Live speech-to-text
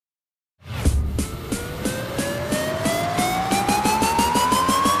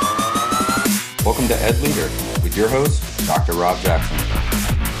Welcome to Ed Leader with your host, Dr. Rob Jackson.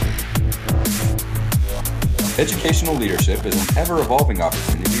 Educational leadership is an ever-evolving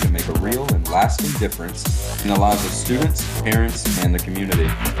opportunity to make a real and lasting difference in the lives of students, parents, and the community.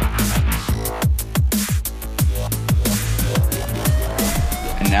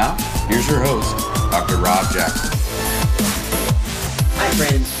 And now, here's your host, Dr. Rob Jackson. Hi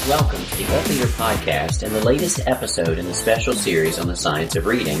friends, welcome to the Ed Leader Podcast and the latest episode in the special series on the science of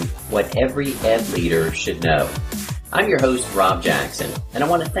reading, What Every Ed Leader Should Know. I'm your host, Rob Jackson, and I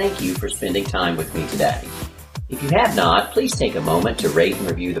want to thank you for spending time with me today. If you have not, please take a moment to rate and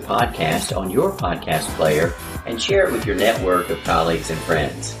review the podcast on your podcast player and share it with your network of colleagues and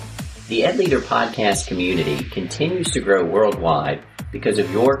friends. The Ed Leader Podcast community continues to grow worldwide because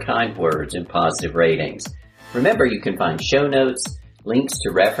of your kind words and positive ratings. Remember, you can find show notes, links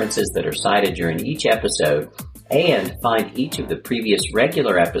to references that are cited during each episode, and find each of the previous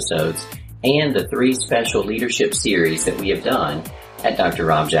regular episodes and the 3 special leadership series that we have done at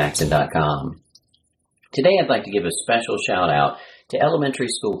drrobjackson.com. Today I'd like to give a special shout out to elementary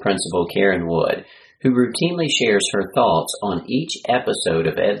school principal Karen Wood, who routinely shares her thoughts on each episode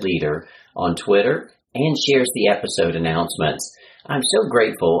of Ed Leader on Twitter and shares the episode announcements. I'm so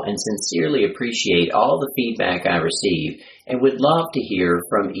grateful and sincerely appreciate all the feedback I receive and would love to hear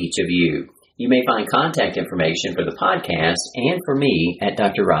from each of you. You may find contact information for the podcast and for me at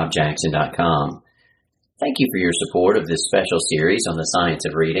drrobjackson.com. Thank you for your support of this special series on the science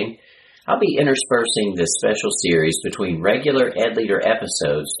of reading. I'll be interspersing this special series between regular Ed Leader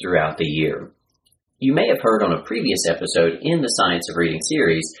episodes throughout the year. You may have heard on a previous episode in the Science of Reading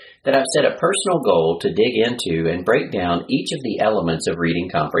series that I've set a personal goal to dig into and break down each of the elements of reading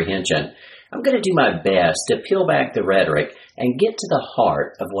comprehension. I'm going to do my best to peel back the rhetoric and get to the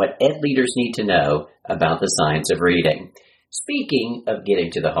heart of what Ed Leaders need to know about the science of reading. Speaking of getting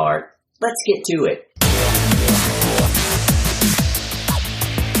to the heart, let's get to it.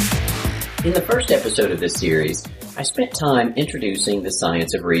 In the first episode of this series, I spent time introducing the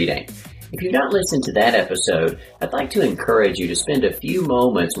science of reading. If you've not listened to that episode, I'd like to encourage you to spend a few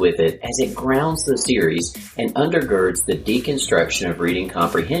moments with it as it grounds the series and undergirds the deconstruction of reading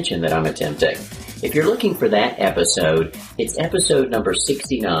comprehension that I'm attempting. If you're looking for that episode, it's episode number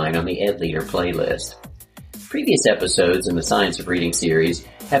 69 on the Ed Leader playlist. Previous episodes in the Science of Reading series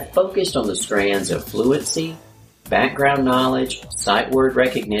have focused on the strands of fluency, background knowledge, sight word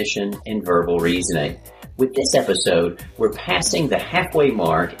recognition, and verbal reasoning. With this episode, we're passing the halfway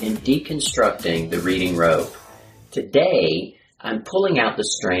mark in deconstructing the reading rope. Today, I'm pulling out the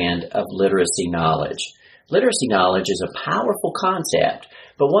strand of literacy knowledge. Literacy knowledge is a powerful concept,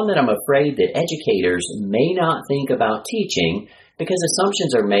 but one that I'm afraid that educators may not think about teaching because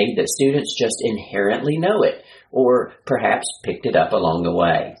assumptions are made that students just inherently know it, or perhaps picked it up along the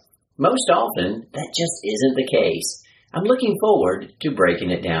way. Most often, that just isn't the case. I'm looking forward to breaking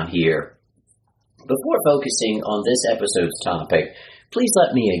it down here. Before focusing on this episode's topic, please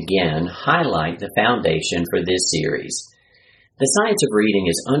let me again highlight the foundation for this series. The science of reading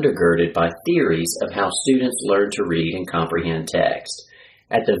is undergirded by theories of how students learn to read and comprehend text.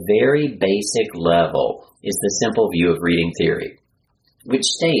 At the very basic level is the simple view of reading theory, which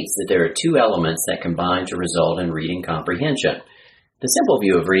states that there are 2 elements that combine to result in reading comprehension. The simple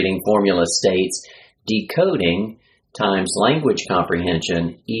view of reading formula states decoding times language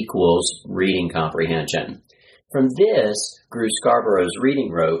comprehension equals reading comprehension. From this grew Scarborough's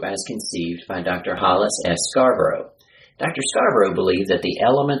reading rope as conceived by Dr. Hollis S. Scarborough. Dr. Scarborough believed that the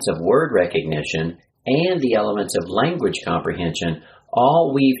elements of word recognition and the elements of language comprehension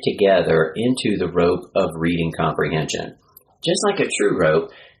all weave together into the rope of reading comprehension. Just like a true rope,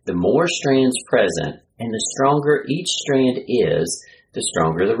 the more strands present and the stronger each strand is, the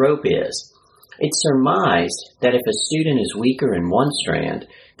stronger the rope is. It's surmised that if a student is weaker in one strand,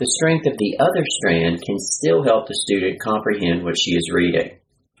 the strength of the other strand can still help the student comprehend what she is reading.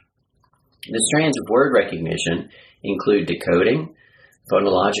 The strands of word recognition include decoding,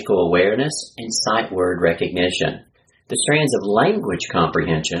 phonological awareness, and sight word recognition. The strands of language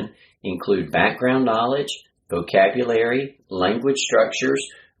comprehension include background knowledge, vocabulary, language structures,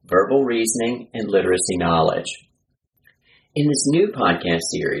 verbal reasoning, and literacy knowledge. In this new podcast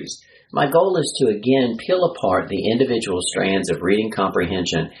series, my goal is to again peel apart the individual strands of reading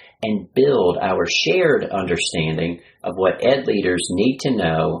comprehension and build our shared understanding of what Ed Leaders need to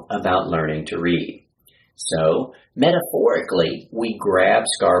know about learning to read. So, metaphorically, we grab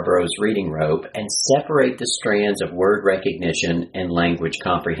Scarborough's reading rope and separate the strands of word recognition and language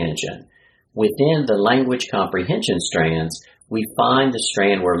comprehension. Within the language comprehension strands, we find the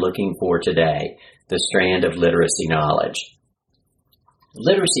strand we're looking for today, the strand of literacy knowledge.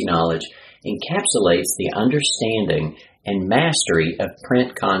 Literacy knowledge encapsulates the understanding and mastery of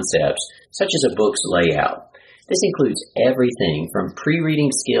print concepts, such as a book's layout. This includes everything from pre-reading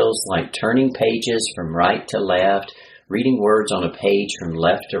skills like turning pages from right to left, reading words on a page from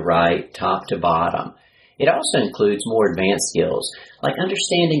left to right, top to bottom. It also includes more advanced skills, like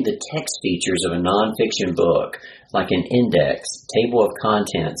understanding the text features of a nonfiction book, like an index, table of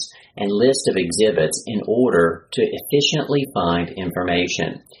contents, and list of exhibits in order to efficiently find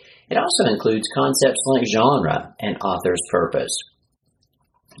information. It also includes concepts like genre and author's purpose.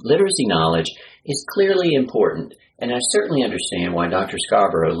 Literacy knowledge is clearly important, and I certainly understand why Dr.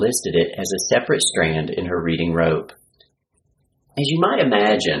 Scarborough listed it as a separate strand in her reading rope. As you might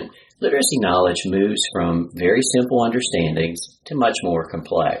imagine, literacy knowledge moves from very simple understandings to much more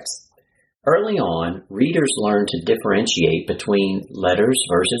complex. Early on, readers learn to differentiate between letters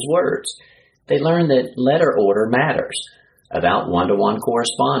versus words. They learn that letter order matters, about one-to-one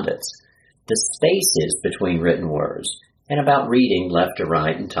correspondence, the spaces between written words, and about reading left to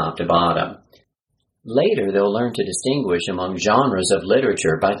right and top to bottom. Later, they'll learn to distinguish among genres of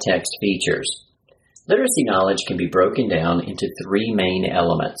literature by text features. Literacy knowledge can be broken down into three main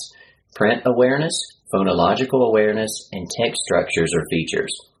elements: print awareness, phonological awareness, and text structures or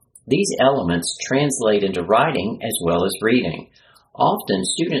features. These elements translate into writing as well as reading. Often,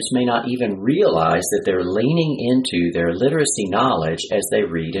 students may not even realize that they're leaning into their literacy knowledge as they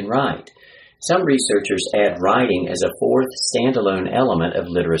read and write. Some researchers add writing as a fourth standalone element of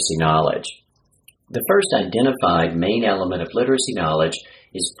literacy knowledge. The first identified main element of literacy knowledge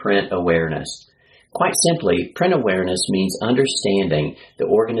is print awareness. Quite simply, print awareness means understanding the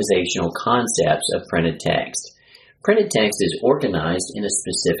organizational concepts of printed text. Printed text is organized in a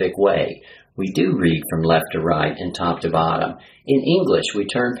specific way. We do read from left to right and top to bottom. In English, we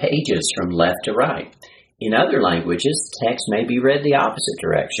turn pages from left to right. In other languages, text may be read the opposite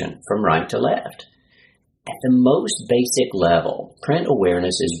direction, from right to left. At the most basic level, print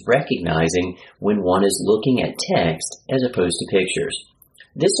awareness is recognizing when one is looking at text as opposed to pictures.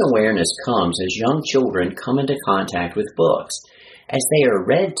 This awareness comes as young children come into contact with books. As they are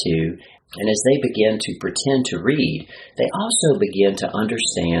read to, and as they begin to pretend to read, they also begin to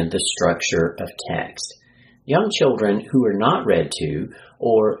understand the structure of text. Young children who are not read to,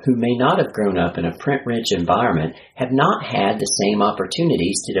 or who may not have grown up in a print-rich environment, have not had the same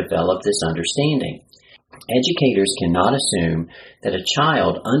opportunities to develop this understanding. Educators cannot assume that a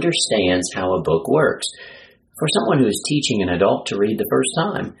child understands how a book works. For someone who is teaching an adult to read the first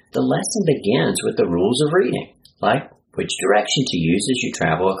time, the lesson begins with the rules of reading, like which direction to use as you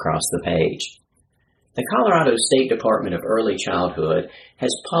travel across the page. The Colorado State Department of Early Childhood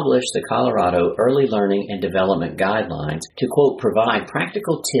has published the Colorado Early Learning and Development Guidelines to, quote, provide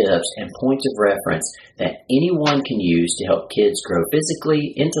practical tips and points of reference that anyone can use to help kids grow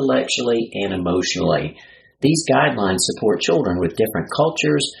physically, intellectually, and emotionally. These guidelines support children with different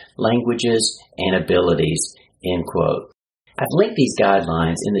cultures, languages, and abilities, end quote. I've linked these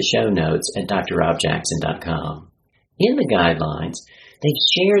guidelines in the show notes at drrobjackson.com. In the guidelines, they've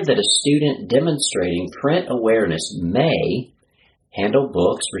shared that a student demonstrating print awareness may handle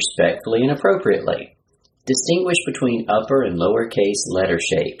books respectfully and appropriately, distinguish between upper and lowercase letter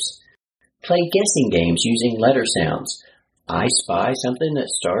shapes, play guessing games using letter sounds. I spy something that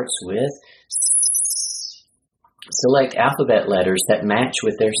starts with S. Select alphabet letters that match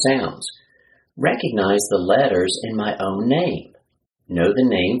with their sounds. Recognize the letters in my own name. Know the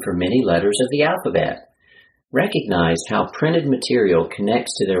name for many letters of the alphabet. Recognize how printed material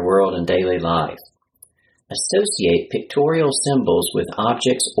connects to their world and daily life. Associate pictorial symbols with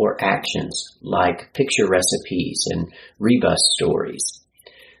objects or actions, like picture recipes and rebus stories.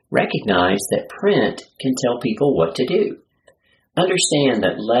 Recognize that print can tell people what to do. Understand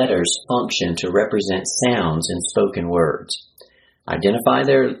that letters function to represent sounds in spoken words. Identify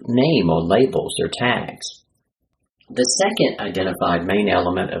their name on labels or tags. The second identified main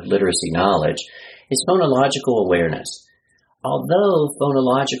element of literacy knowledge is phonological awareness. Although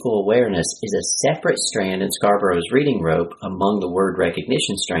phonological awareness is a separate strand in Scarborough's reading rope among the word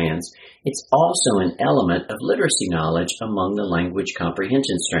recognition strands, it's also an element of literacy knowledge among the language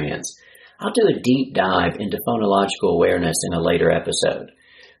comprehension strands. I'll do a deep dive into phonological awareness in a later episode.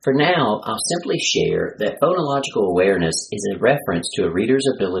 For now, I'll simply share that phonological awareness is a reference to a reader's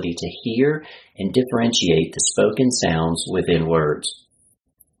ability to hear and differentiate the spoken sounds within words.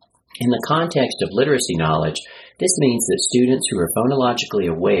 In the context of literacy knowledge, this means that students who are phonologically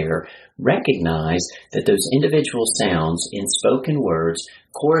aware recognize that those individual sounds in spoken words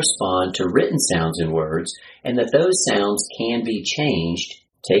correspond to written sounds in words, and that those sounds can be changed,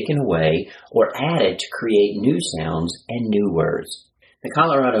 taken away, or added to create new sounds and new words. The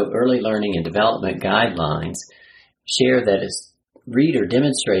Colorado Early Learning and Development Guidelines share that a reader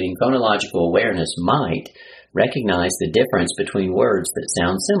demonstrating phonological awareness might recognize the difference between words that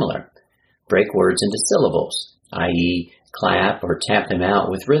sound similar, break words into syllables, i.e., clap or tap them out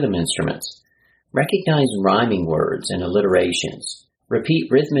with rhythm instruments, recognize rhyming words and alliterations,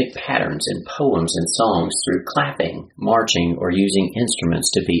 repeat rhythmic patterns in poems and songs through clapping, marching, or using instruments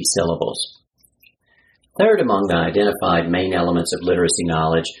to beat syllables. Third among the identified main elements of literacy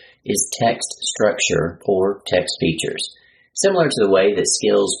knowledge is text structure or text features. Similar to the way that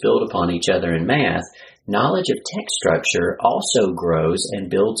skills build upon each other in math, knowledge of text structure also grows and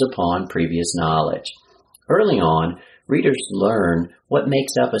builds upon previous knowledge. Early on, readers learn what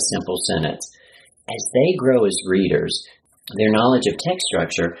makes up a simple sentence. As they grow as readers, their knowledge of text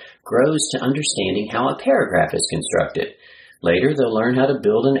structure grows to understanding how a paragraph is constructed. Later, they'll learn how to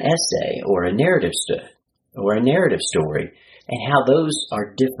build an essay or a narrative story, and how those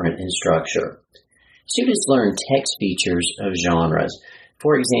are different in structure. Students learn text features of genres.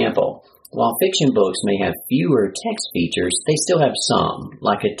 For example, while fiction books may have fewer text features, they still have some,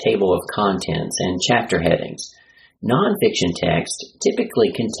 like a table of contents and chapter headings. Nonfiction text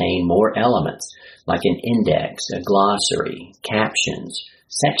typically contain more elements, like an index, a glossary, captions,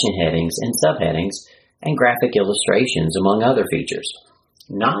 section headings and subheadings, and graphic illustrations, among other features.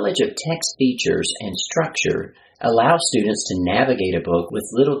 Knowledge of text features and structure allows students to navigate a book with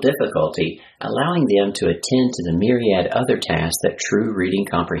little difficulty, allowing them to attend to the myriad other tasks that true reading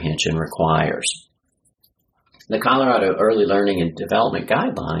comprehension requires. The Colorado Early Learning and Development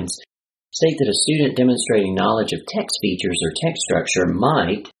Guidelines state that a student demonstrating knowledge of text features or text structure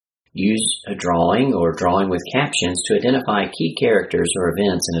might use a drawing or drawing with captions to identify key characters or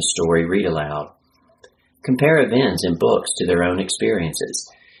events in a story read aloud. Compare events in books to their own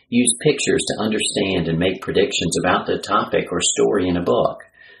experiences. Use pictures to understand and make predictions about the topic or story in a book.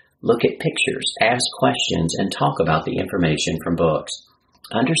 Look at pictures, ask questions, and talk about the information from books.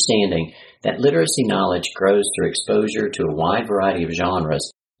 Understanding that literacy knowledge grows through exposure to a wide variety of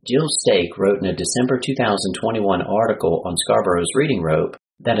genres, Jill Stake wrote in a December 2021 article on Scarborough's Reading Rope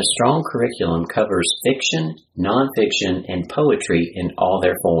that a strong curriculum covers fiction, nonfiction, and poetry in all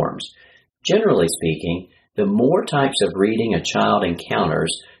their forms. Generally speaking, the more types of reading a child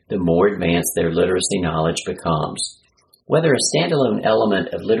encounters, the more advanced their literacy knowledge becomes. Whether a standalone element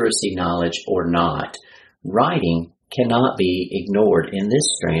of literacy knowledge or not, writing cannot be ignored in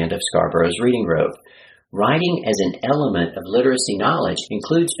this strand of Scarborough's Reading Rope. Writing as an element of literacy knowledge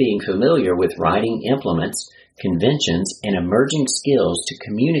includes being familiar with writing implements, conventions, and emerging skills to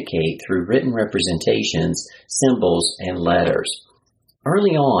communicate through written representations, symbols, and letters.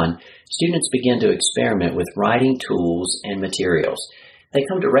 Early on, students begin to experiment with writing tools and materials. They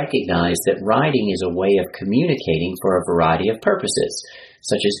come to recognize that writing is a way of communicating for a variety of purposes,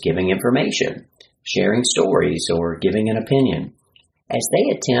 such as giving information, sharing stories, or giving an opinion. As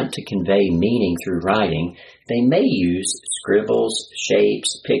they attempt to convey meaning through writing, they may use scribbles,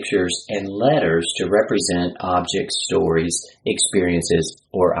 shapes, pictures, and letters to represent objects, stories, experiences,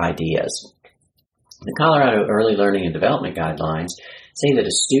 or ideas. The Colorado Early Learning and Development Guidelines say that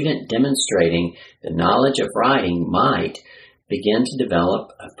a student demonstrating the knowledge of writing might begin to develop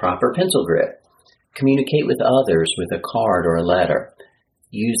a proper pencil grip, communicate with others with a card or a letter,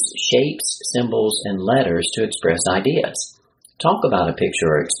 use shapes, symbols, and letters to express ideas, talk about a picture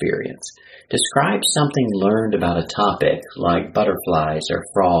or experience, describe something learned about a topic like butterflies or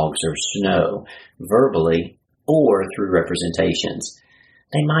frogs or snow, verbally or through representations.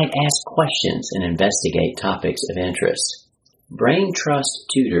 They might ask questions and investigate topics of interest. Brain Trust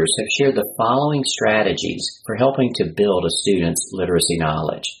tutors have shared the following strategies for helping to build a student's literacy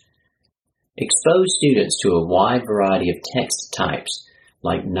knowledge. Expose students to a wide variety of text types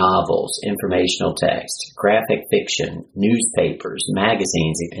like novels, informational text, graphic fiction, newspapers,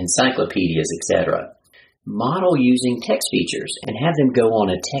 magazines, encyclopedias, etc. Model using text features and have them go on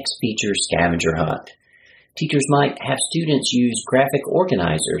a text feature scavenger hunt. Teachers might have students use graphic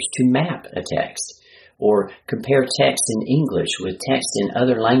organizers to map a text, or compare text in English with text in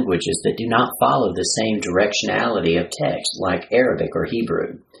other languages that do not follow the same directionality of text like Arabic or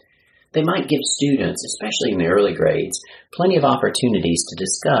Hebrew. They might give students, especially in the early grades, plenty of opportunities to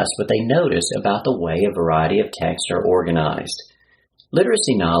discuss what they notice about the way a variety of texts are organized.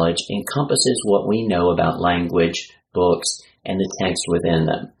 Literacy knowledge encompasses what we know about language, books, and the text within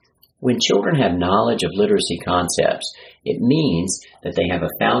them. When children have knowledge of literacy concepts, it means that they have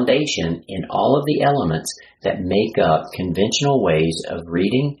a foundation in all of the elements that make up conventional ways of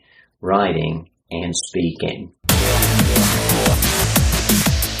reading, writing, and speaking.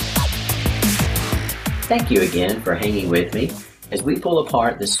 Thank you again for hanging with me. as we pull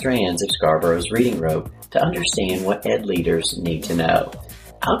apart the strands of Scarborough's reading rope to understand what ed leaders need to know.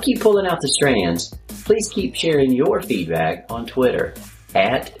 I'll keep pulling out the strands. Please keep sharing your feedback on Twitter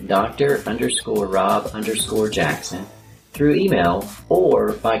at Dr_Rob_Jackson, through email,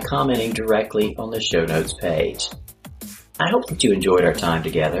 or by commenting directly on the show notes page. I hope that you enjoyed our time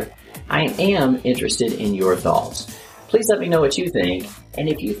together. I am interested in your thoughts. Please let me know what you think, and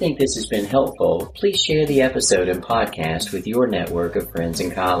if you think this has been helpful, please share the episode and podcast with your network of friends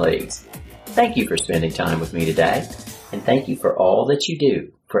and colleagues. Thank you for spending time with me today, and thank you for all that you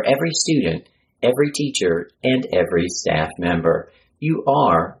do for every student, every teacher, and every staff member. You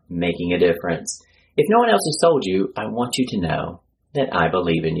are making a difference. If no one else has told you, I want you to know that I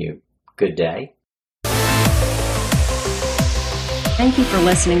believe in you. Good day. Thank you for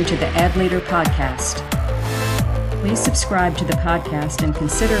listening to the Ed Leader Podcast. Please subscribe to the podcast and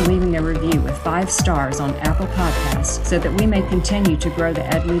consider leaving a review with 5 stars on Apple Podcasts so that we may continue to grow the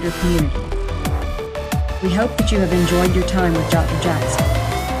Ed Leader community. We hope that you have enjoyed your time with Dr. Jackson.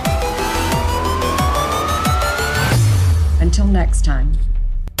 Until next time.